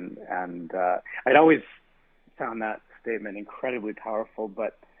way. And I'd always found that statement incredibly powerful,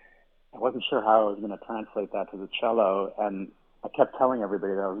 but I wasn't sure how I was going to translate that to the cello, and I kept telling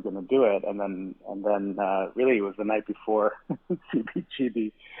everybody that I was going to do it, and then really it was the night before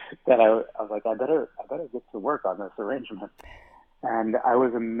CBGB that I was like, I better get to work on this arrangement. And I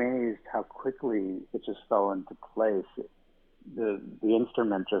was amazed how quickly it just fell into place. The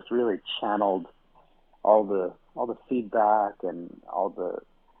instrument just really channeled all the feedback and all the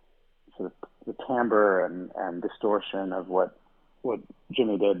sort of the timbre and distortion of what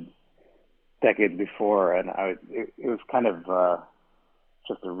Jimmy did decades before, and it was kind of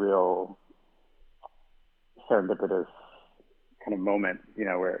just a real serendipitous kind of moment,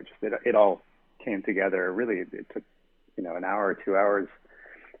 where it all came together. Really, it took an hour or 2 hours,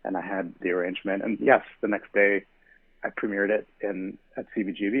 and I had the arrangement. And yes, the next day I premiered it at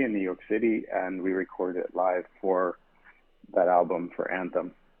CBGB in New York City, and we recorded it live for that album, for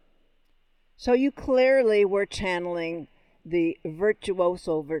Anthem. So you clearly were channeling the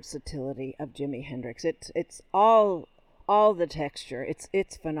virtuoso versatility of Jimi Hendrix. It's all the texture.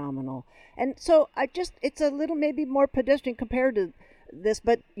 It's phenomenal. And so it's a little maybe more pedestrian compared to this,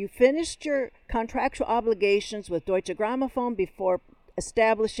 but you finished your contractual obligations with Deutsche Grammophon before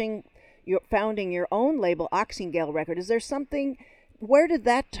founding your own label, Oxingale Record. Is there something, where did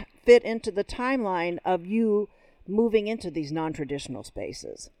that fit into the timeline of you moving into these non-traditional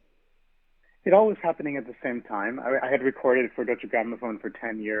spaces? It all was happening at the same time. I had recorded for Deutsche Grammophon for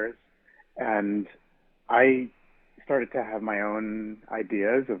 10 years, and I started to have my own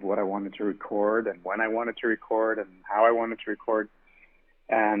ideas of what I wanted to record and when I wanted to record and how I wanted to record.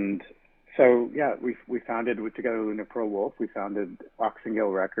 And so, yeah, we founded, together with Pearl Wolf, we founded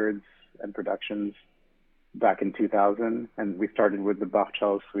Oxingale Records and Productions back in 2000, and we started with the Bach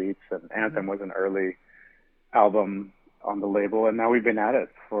Cello Suites, and Anthem was an early album on the label, and now we've been at it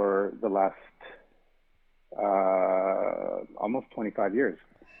for the last almost 25 years.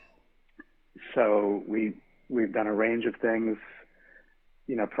 So we've done a range of things,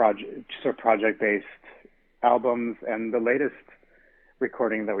 project-based albums, and the latest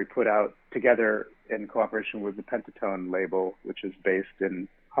recording that we put out together in cooperation with the Pentatone label, which is based in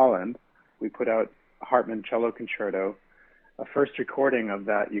Holland, we put out Hartmann Cello Concerto, a first recording of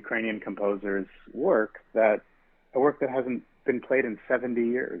that Ukrainian composer's work that hasn't been played in 70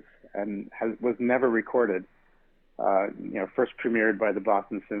 years and was never recorded. First premiered by the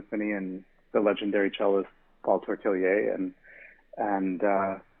Boston Symphony and the legendary cellist Paul Tortelier, and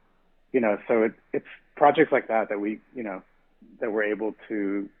so it's projects like that we that we're able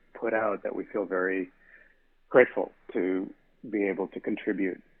to put out, that we feel very grateful to be able to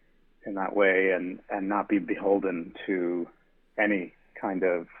contribute in that way and not be beholden to any kind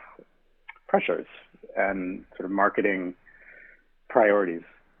of pressures and sort of marketing priorities,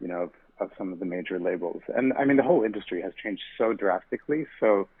 of some of the major labels. And I mean, the whole industry has changed so drastically.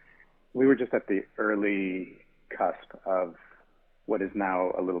 So we were just at the early cusp of what is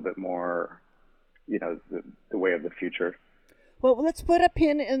now a little bit more, the way of the future. Well, let's put a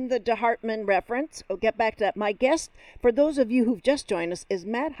pin in the de Hartmann reference. I'll get back to that. My guest, for those of you who've just joined us, is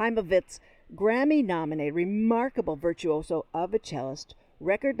Matt Haimovitz, Grammy-nominated, remarkable virtuoso of a cellist,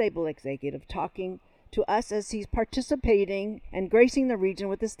 record label executive, talking to us as he's participating and gracing the region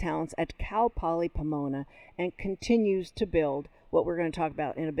with his talents at Cal Poly Pomona and continues to build what we're going to talk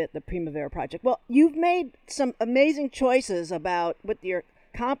about in a bit, the Primavera Project. Well, you've made some amazing choices about with your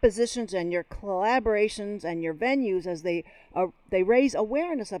compositions and your collaborations and your venues as they raise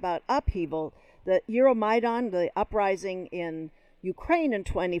awareness about upheaval. The Euromaidan, the uprising in Ukraine in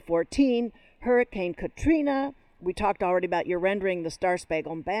 2014, Hurricane Katrina. We talked already about your rendering the Star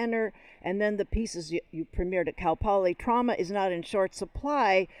Spangled Banner, and then the pieces you premiered at Cal Poly. Trauma is not in short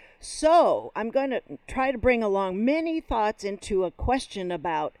supply. So I'm going to try to bring along many thoughts into a question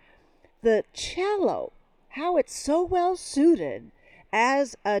about the cello, how it's so well suited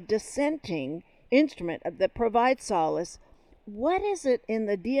as a dissenting instrument that provides solace. What is it in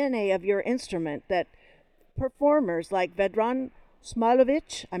the DNA of your instrument that performers like Vedran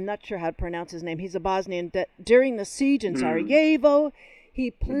Smailovic, I'm not sure how to pronounce his name, he's a Bosnian, that during the siege in Sarajevo, he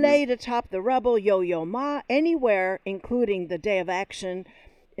played atop the rubble Yo-Yo Ma anywhere, including the Day of Action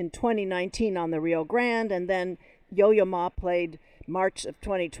in 2019 on the Rio Grande, and then Yo-Yo Ma played March of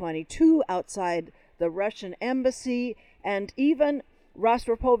 2022 outside the Russian embassy, and even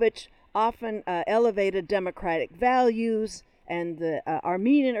Rostropovich often elevated democratic values, and the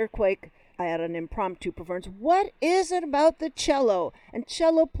Armenian earthquake at an impromptu performance. What is it about the cello and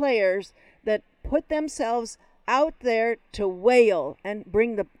cello players that put themselves out there to wail and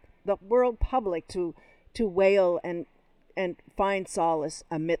bring the world public to wail and find solace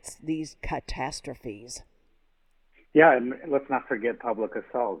amidst these catastrophes? Yeah, and let's not forget Pablo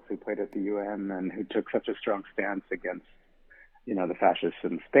Casals, who played at the UN and who took such a strong stance against, the fascists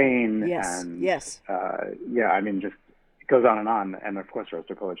in Spain. Yes, and, yes. Just it goes on, and of course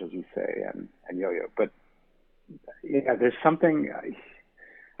Rostropovich, as you say, and Yo-Yo. But there's something,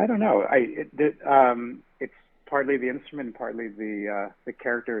 I don't know. It's partly the instrument, partly the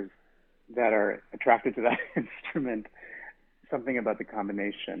characters that are attracted to that instrument. Something about the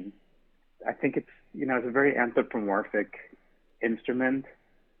combination. I think it's it's a very anthropomorphic instrument.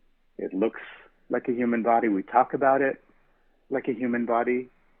 It looks like a human body. We talk about it like a human body.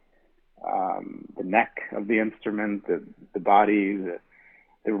 The neck of the instrument, the body,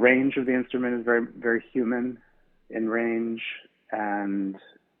 the range of the instrument is very, very human in range, and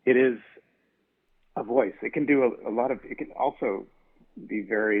it is a voice. It can do a lot of. It can also be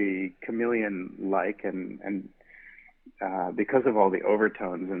very chameleon-like, and because of all the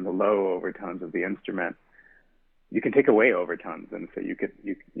overtones and the low overtones of the instrument, you can take away overtones, and so you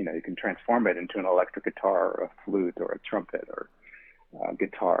can transform it into an electric guitar or a flute or a trumpet or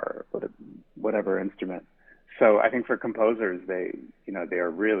guitar or whatever instrument. So I think for composers, they are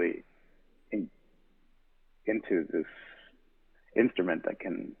really into this instrument that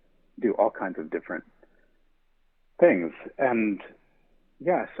can do all kinds of different things. And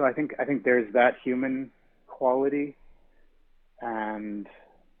yeah, so I think there's that human quality, and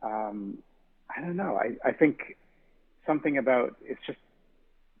I don't know. I think something about it's just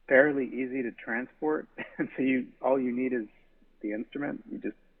fairly easy to transport, and so all you need is the instrument. You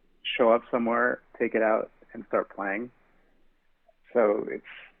just show up somewhere, take it out, and start playing. So it's,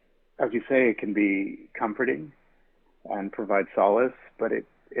 as you say, it can be comforting and provide solace, but it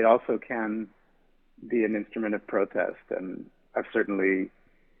also can be an instrument of protest. And I've certainly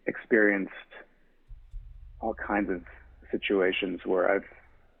experienced all kinds of situations where I've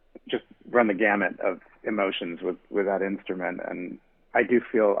just run the gamut of emotions with that instrument. And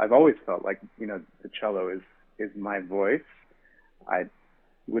I've always felt like, the cello is my voice. I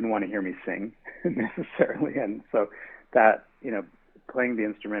wouldn't want to hear me sing necessarily. And so that, playing the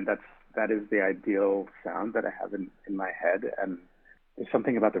instrument, that is the ideal sound that I have in my head. And there's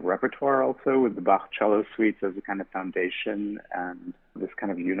something about the repertoire also with the Bach cello suites as a kind of foundation and this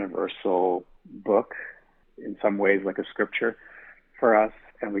kind of universal book, in some ways like a scripture for us.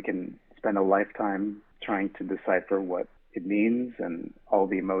 And we can spend a lifetime trying to decipher what it means and all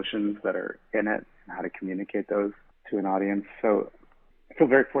the emotions that are in it and how to communicate those to an audience. So I feel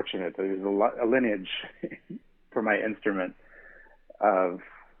very fortunate that there's a lineage for my instrument of,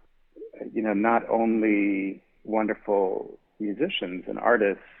 not only wonderful musicians and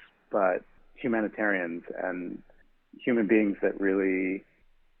artists, but humanitarians and human beings that really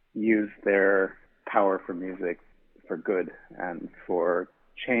use their power for music for good and for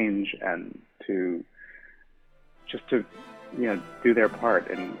change, and to do their part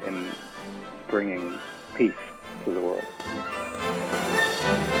in bringing peace to the world.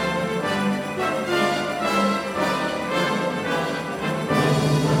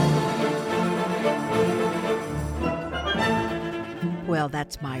 Well,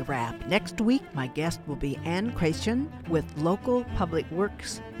 that's my wrap. Next week, my guest will be Anne Christian with local public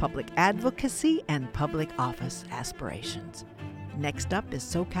works, public advocacy, and public office aspirations. Next up is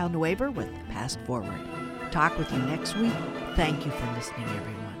SoCal Nuever with Past Forward. talk with you next week. Thank you for listening,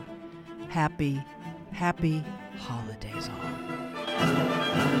 everyone. Happy holidays all.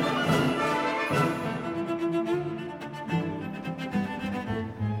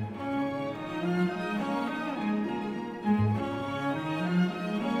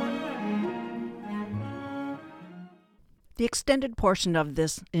 The extended portion of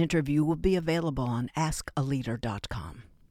this interview will be available on askaleader.com.